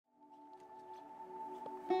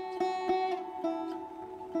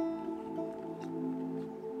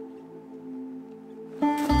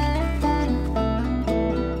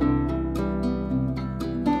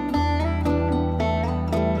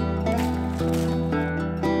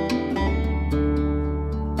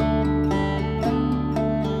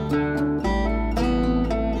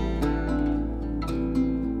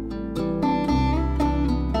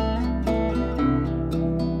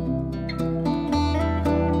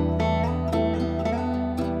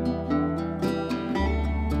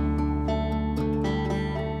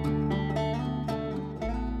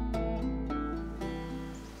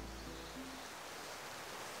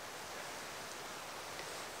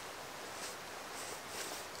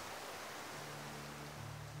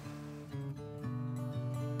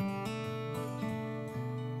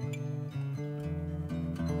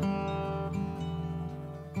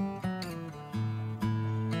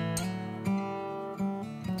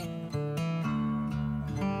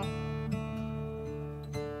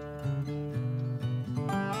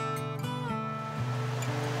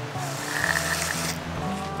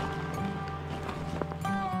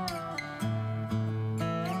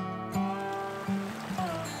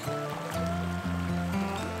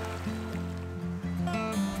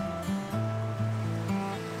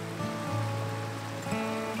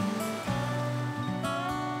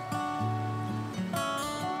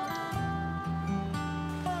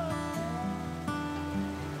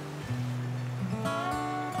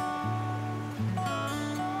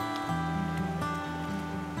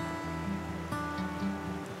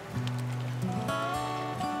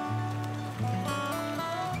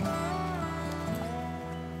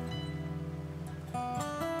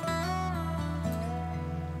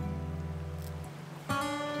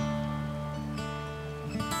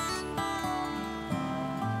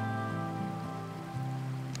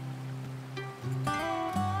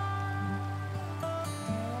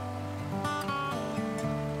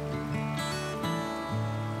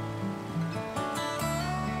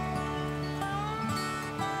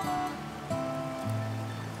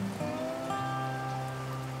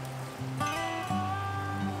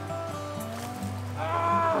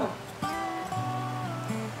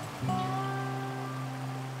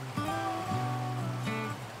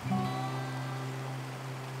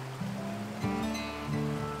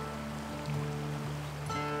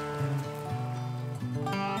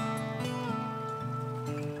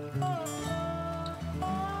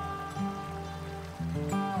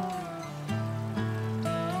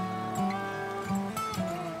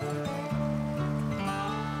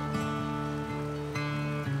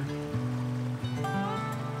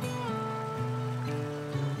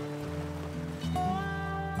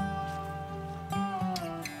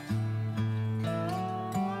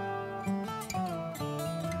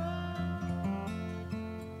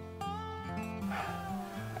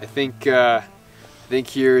I think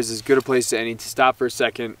here is as good a place as any to stop for a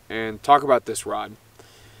second and talk about this rod.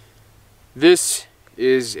 This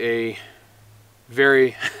is a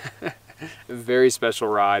very, very special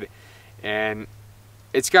rod, and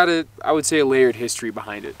it's got I would say, a layered history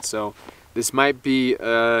behind it. So this might be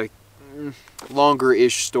a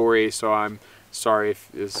longer-ish story, so I'm sorry if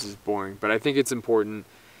this is boring, but I think it's important.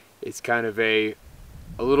 It's kind of a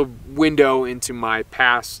little window into my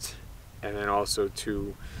past, and then also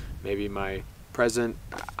to maybe my present.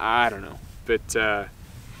 I don't know, but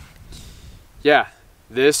yeah,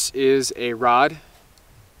 this is a rod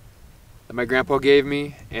that my grandpa gave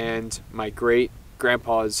me, and my great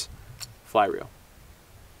grandpa's fly reel.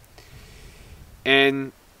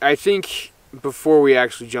 And I think before we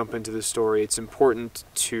actually jump into the story, it's important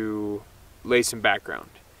to lay some background.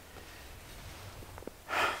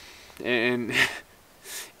 And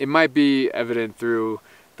it might be evident through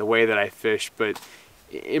the way that I fish, but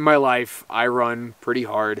in my life I run pretty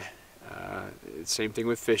hard. Same thing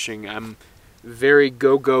with fishing. I'm very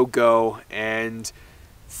go, go, go, and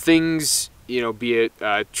things, you know, be it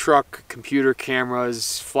truck, computer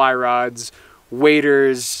cameras, fly rods,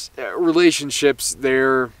 waders, relationships,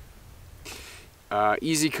 they're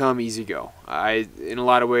easy come, easy go. In a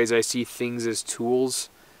lot of ways, I see things as tools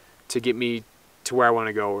to get me to where I want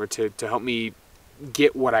to go, or to help me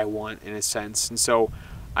get what I want, in a sense. And so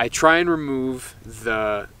I try and remove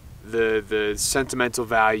the sentimental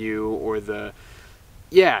value, or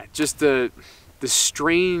just the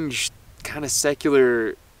strange kind of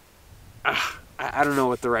secular, I don't know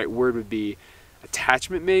what the right word would be,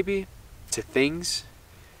 attachment maybe to things.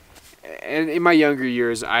 And in my younger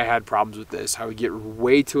years, I had problems with this. I would get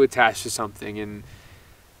way too attached to something, and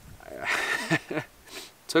it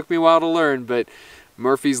took me a while to learn, but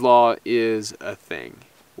Murphy's Law is a thing.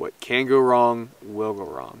 What can go wrong will go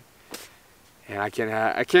wrong. And I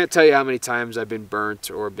can't tell you how many times I've been burnt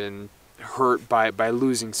or been hurt by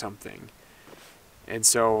losing something. And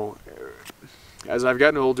so, as I've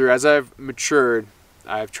gotten older, as I've matured,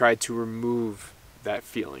 I've tried to remove that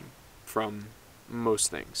feeling from most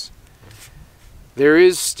things. There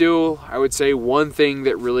is still, I would say, one thing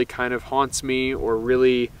that really kind of haunts me, or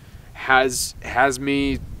really has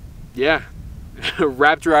me,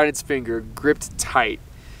 wrapped around its finger, gripped tight,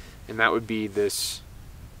 and that would be this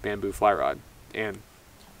bamboo fly rod and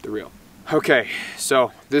the reel. Okay,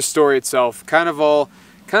 so this story itself kind of all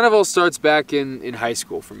starts back in high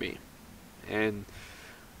school for me. And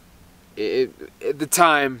at the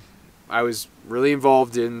time, I was really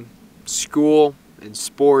involved in school and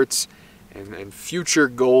sports and future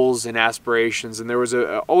goals and aspirations, and there was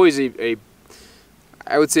always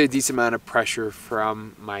I would say, a decent amount of pressure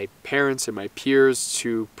from my parents and my peers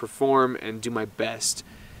to perform and do my best.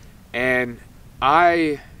 And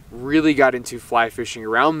I really got into fly fishing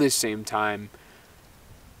around this same time,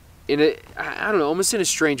 I don't know, almost in a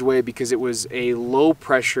strange way, because it was a low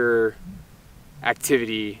pressure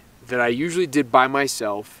activity that I usually did by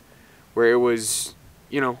myself, where it was,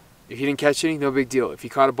 you know, if you didn't catch any, no big deal. If you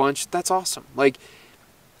caught a bunch, that's awesome. Like,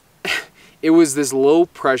 it was this low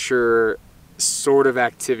pressure sort of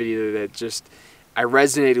activity that just I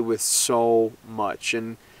resonated with so much.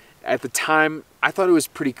 And at the time, I thought it was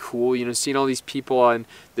pretty cool, you know, seeing all these people on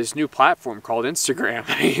this new platform called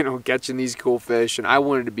Instagram, you know, catching these cool fish, and I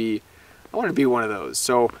wanted to be one of those.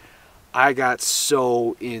 So I got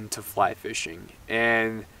so into fly fishing,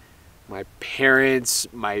 and my parents,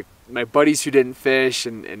 my buddies who didn't fish,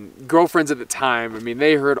 and girlfriends at the time, I mean,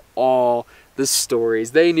 they heard all the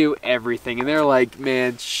stories. They knew everything, and they're like,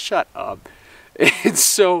 man, shut up. And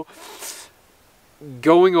so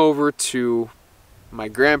going over to my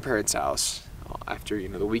grandparents' house after, you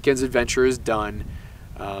know, the weekend's adventure is done,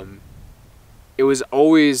 it was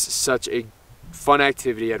always such a fun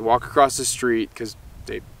activity. I'd walk across the street, because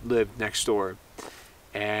they lived next door,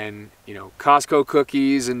 and, you know, Costco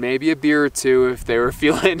cookies and maybe a beer or two, if they were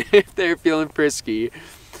feeling frisky,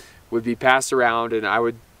 would be passed around, and I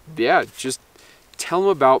would just tell them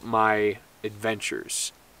about my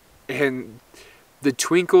adventures. And the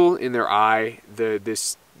twinkle in their eye, the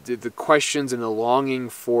questions and the longing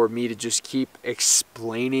for me to just keep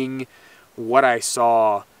explaining what I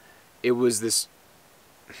saw, it was this,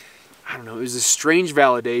 I don't know, it was this strange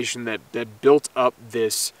validation that built up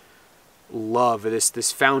this love,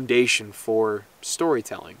 this foundation for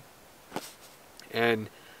storytelling. And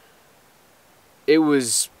it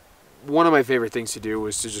was one of my favorite things to do,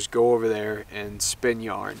 was to just go over there and spin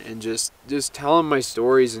yarn and just tell them my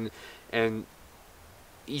stories, and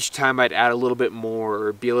each time I'd add a little bit more,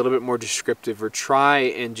 or be a little bit more descriptive, or try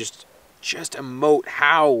and just emote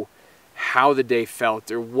how the day felt,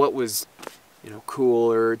 or what was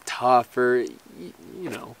cool or tough or,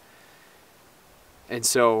 And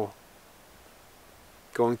so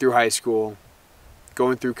going through high school,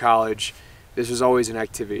 going through college, this was always an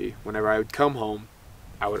activity. Whenever I would come home,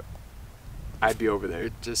 I'd be over there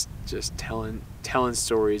just telling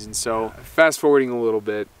stories. And so fast forwarding a little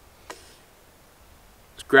bit, I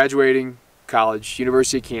was graduating college,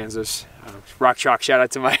 University of Kansas. Rock Chalk, shout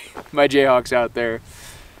out to my Jayhawks out there.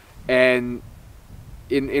 And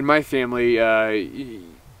in my family,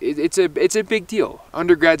 it's a big deal.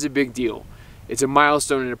 Undergrad's a big deal. It's a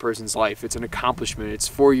milestone in a person's life. It's an accomplishment. It's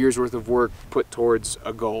 4 years worth of work put towards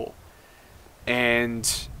a goal.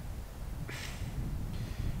 And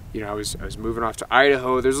I was moving off to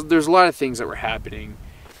Idaho. There's a lot of things that were happening,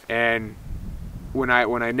 and when I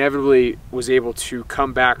inevitably was able to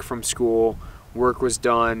come back from school, work was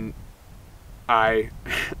done. I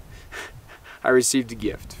received a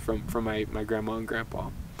gift from my grandma and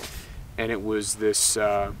grandpa, and it was this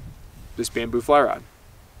bamboo fly rod.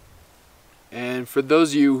 And for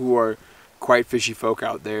those of you who are quite fishy folk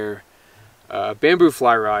out there, bamboo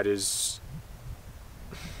fly rod is,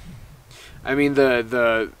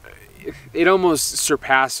 it almost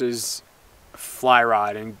surpasses fly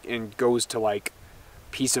rod and goes to like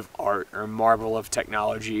piece of art or marvel of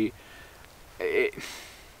technology.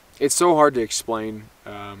 It's so hard to explain.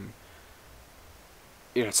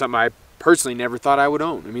 It's something I personally never thought I would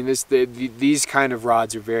own. These kind of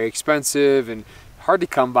rods are very expensive and hard to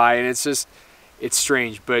come by, and it's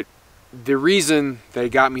strange. But the reason they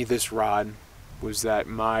got me this rod was that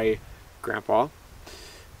my grandpa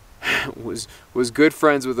was good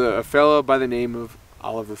friends with a fellow by the name of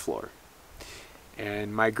Oliver Floor.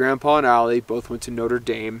 And my grandpa and Ollie both went to Notre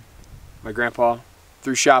Dame. My grandpa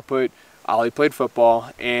threw shot put, Ollie played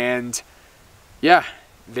football, and yeah,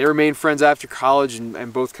 they remained friends after college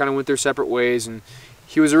and both kind of went their separate ways. And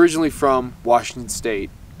he was originally from Washington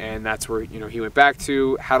State, and that's where he went back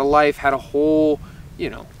to, had a life, had a whole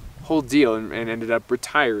deal, and ended up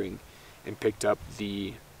retiring and picked up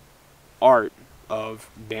the art of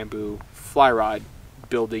bamboo fly rod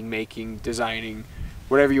building, making, designing,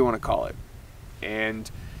 whatever you want to call it.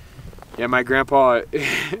 And yeah, my grandpa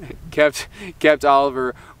kept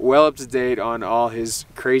Oliver well up to date on all his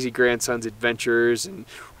crazy grandson's adventures and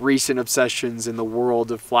recent obsessions in the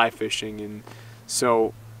world of fly fishing. And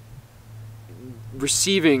so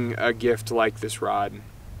receiving a gift like this rod,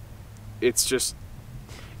 it's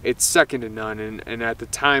second to none. And at the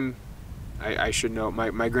time, I should note,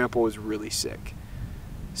 my grandpa was really sick.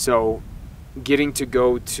 So getting to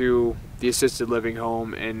go to the assisted living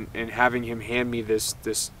home and having him hand me this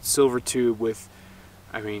silver tube with,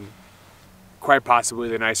 quite possibly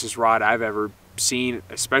the nicest rod I've ever seen,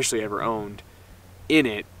 especially ever owned, in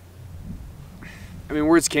it.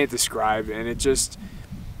 Words can't describe, and it just,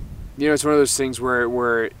 it's one of those things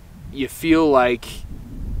where you feel like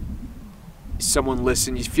someone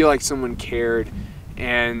listened, you feel like someone cared,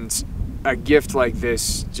 and a gift like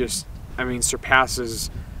this just,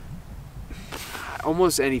 surpasses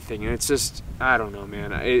almost anything. And it's just, I don't know,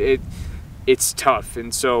 man. It's tough.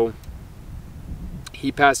 And so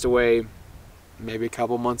he passed away maybe a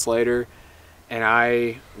couple months later, and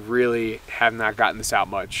I really have not gotten this out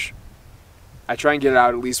much. I try and get it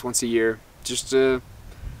out at least once a year, just to,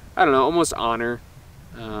 almost honor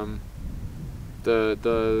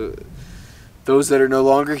those that are no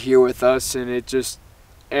longer here with us. And it just,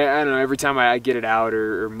 I don't know, every time I get it out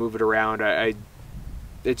or move it around,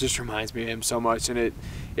 it just reminds me of him so much. And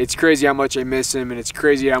it's crazy how much I miss him, and it's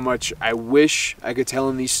crazy how much I wish I could tell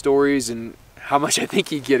him these stories and how much I think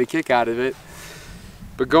he'd get a kick out of it.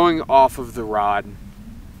 But going off of the rod,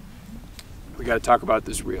 we got to talk about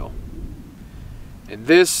this reel. And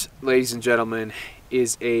this, ladies and gentlemen,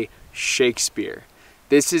 is a Shakespeare.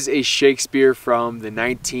 This is a Shakespeare from the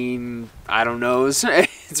I don't know.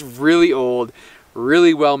 It's really old,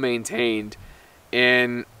 really well maintained,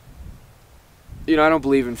 and I don't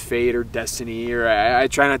believe in fate or destiny, or I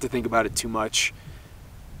try not to think about it too much,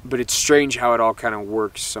 but it's strange how it all kind of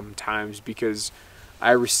works sometimes, because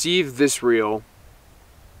I received this reel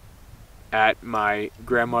at my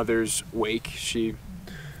grandmother's wake. She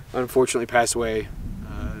unfortunately passed away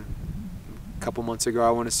a couple months ago,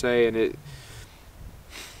 I want to say, and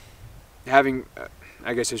having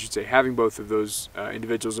both of those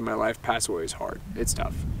individuals in my life pass away is hard. It's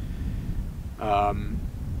tough.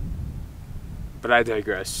 But I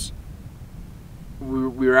digress.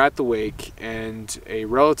 We were at the wake, and a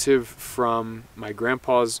relative from my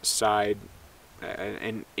grandpa's side,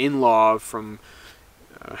 an in-law from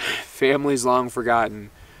families long forgotten,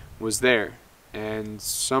 was there. And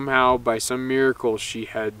somehow, by some miracle, she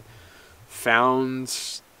had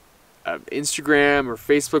found Instagram or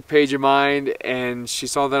Facebook page of mine, and she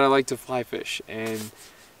saw that I like to fly fish, and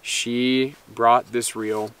she brought this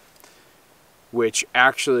reel, which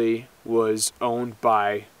actually was owned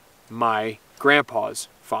by my grandpa's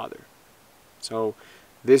father. So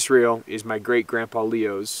this reel is my great grandpa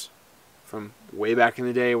Leo's from way back in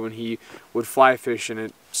the day when he would fly fish, and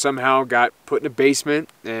it somehow got put in a basement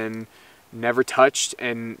and never touched,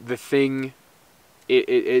 and the thing,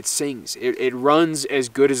 it sings. It runs as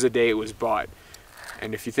good as the day it was bought.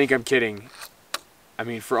 And if you think I'm kidding, I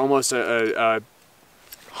mean, for almost a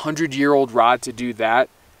 100-year-old rod to do that,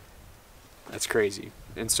 that's crazy.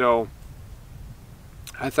 And so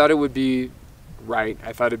I thought it would be right.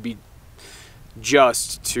 I thought it'd be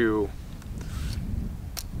just to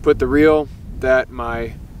put the reel that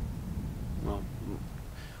my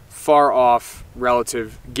far off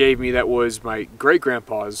relative gave me, that was my great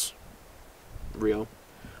grandpa's reel,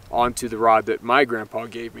 onto the rod that my grandpa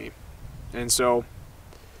gave me. And so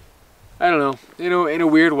I don't know, in a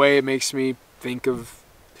weird way, it makes me think of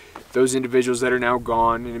those individuals that are now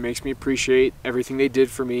gone, and it makes me appreciate everything they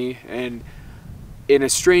did for me. And in a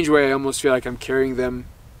strange way, I almost feel like I'm carrying them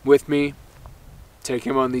with me,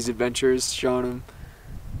 taking them on these adventures, showing them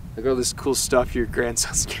like all this cool stuff your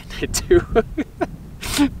grandson's getting to do.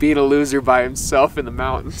 Being a loser by himself in the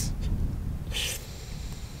mountains.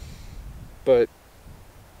 But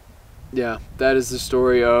yeah, that is the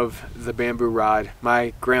story of the bamboo rod,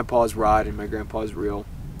 my grandpa's rod and my grandpa's reel.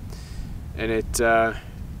 And it,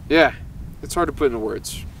 yeah, it's hard to put into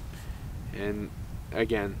words. And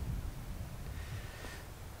again,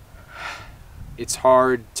 it's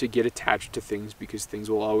hard to get attached to things because things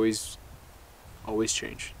will always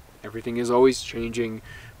change. Everything is always changing,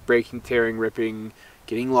 breaking, tearing, ripping,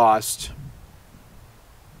 getting lost.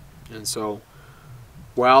 And so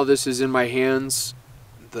while this is in my hands,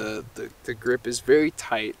 the grip is very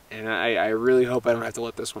tight, and I really hope I don't have to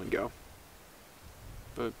let this one go.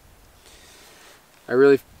 But I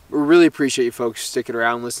really appreciate you folks sticking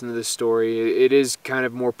around, listening to this story. It is kind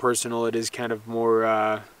of more personal. It is kind of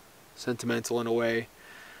more sentimental in a way.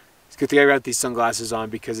 It's a good thing I got these sunglasses on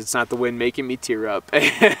because it's not the wind making me tear up.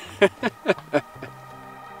 Leaving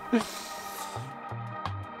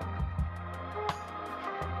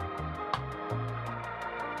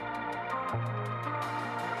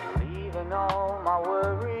all my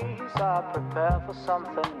worries, I prepare for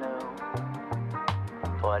something new.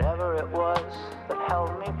 Whatever it was that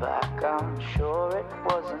held me back, I'm sure it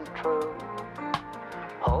wasn't true.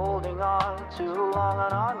 Holding on too long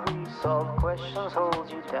on unresolved questions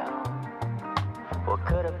holds you down. What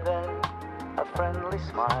could have been a friendly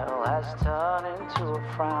smile has turned into a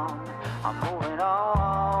frown. I'm moving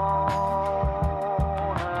on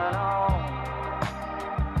and on,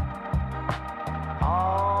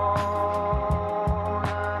 on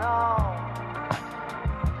and on.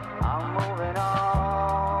 I'm moving on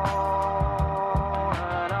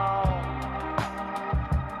and on,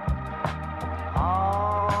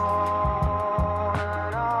 on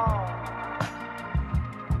and on.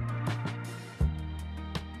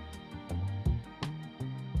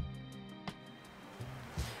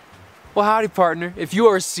 Well, howdy partner. If you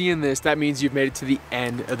are seeing this, that means you've made it to the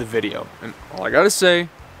end of the video. And all I gotta say,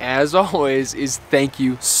 as always, is thank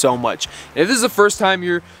you so much. And if this is the first time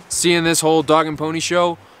you're seeing this whole dog and pony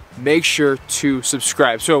show, make sure to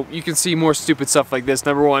subscribe so you can see more stupid stuff like this,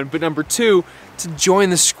 number one. But number two, to join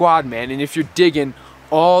the squad, man. And if you're digging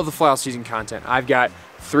all the fall season content, I've got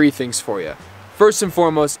 3 things for you. First and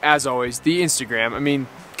foremost, as always, the Instagram. I mean,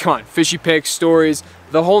 come on, fishy pics, stories,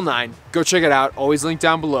 the whole 9. Go check it out, always linked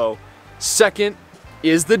down below. Second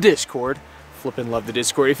is the Discord. Flippin' love the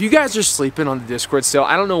Discord. If you guys are sleeping on the Discord still,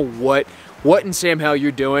 I don't know what in Sam hell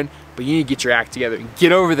you're doing, but you need to get your act together and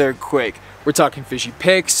get over there quick. We're talking fishy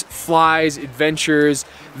pics, flies, adventures,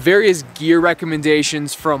 various gear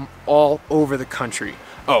recommendations from all over the country.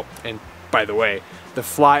 Oh, and by the way, the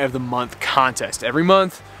Fly of the Month contest. Every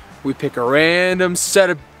month, we pick a random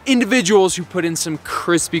set of individuals who put in some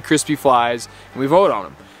crispy flies, and we vote on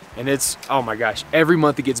them. And it's, oh my gosh, every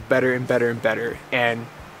month it gets better and better and better. And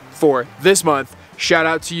for this month, shout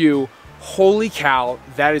out to you. Holy cow,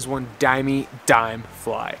 that is one dimey dime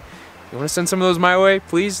fly. You want to send some of those my way,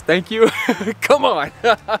 please? Thank you. Come on,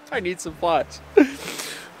 I need some flies.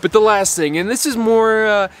 But the last thing, and this is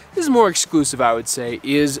more exclusive, I would say,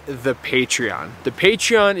 is the Patreon. The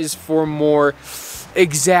Patreon is for more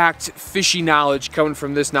exact fishy knowledge coming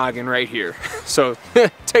from this noggin right here. So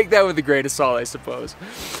take that with a grain of salt, I suppose.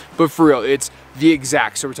 But for real, it's the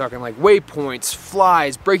exact. So we're talking like waypoints,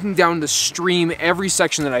 flies, breaking down the stream, every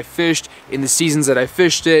section that I fished in the seasons that I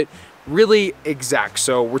fished it, really exact.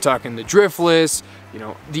 So we're talking the Driftless, you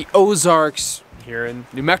know, the Ozarks here in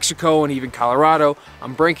New Mexico and even Colorado.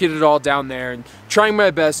 I'm breaking it all down there and trying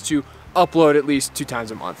my best to upload at least 2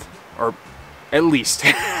 times a month, or at least.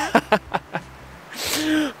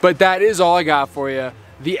 But that is all I got for you.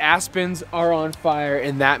 The aspens are on fire,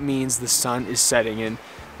 and that means the sun is setting in.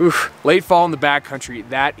 Oof, late fall in the backcountry,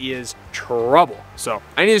 that is trouble. So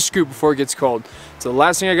I need to scoop before it gets cold. So the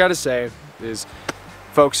last thing I gotta say is,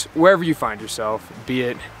 folks, wherever you find yourself, be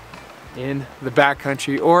it in the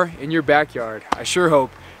backcountry or in your backyard, I sure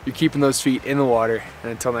hope you're keeping those feet in the water.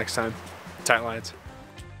 And until next time, tight lines.